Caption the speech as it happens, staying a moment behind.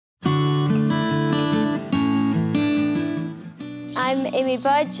I'm Amy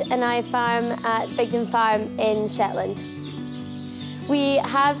Budge and I farm at Bigden Farm in Shetland. We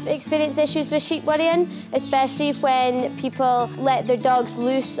have experienced issues with sheep worrying, especially when people let their dogs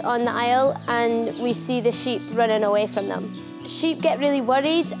loose on the aisle and we see the sheep running away from them. Sheep get really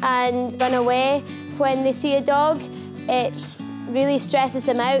worried and run away when they see a dog. It really stresses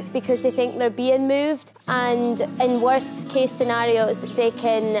them out because they think they're being moved, and in worst case scenarios they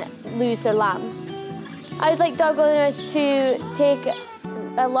can lose their lamb. I would like dog owners to take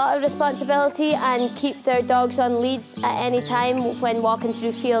a lot of responsibility and keep their dogs on leads at any time when walking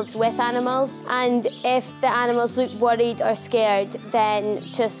through fields with animals, and if the animals look worried or scared, then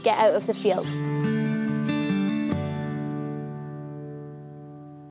just get out of the field.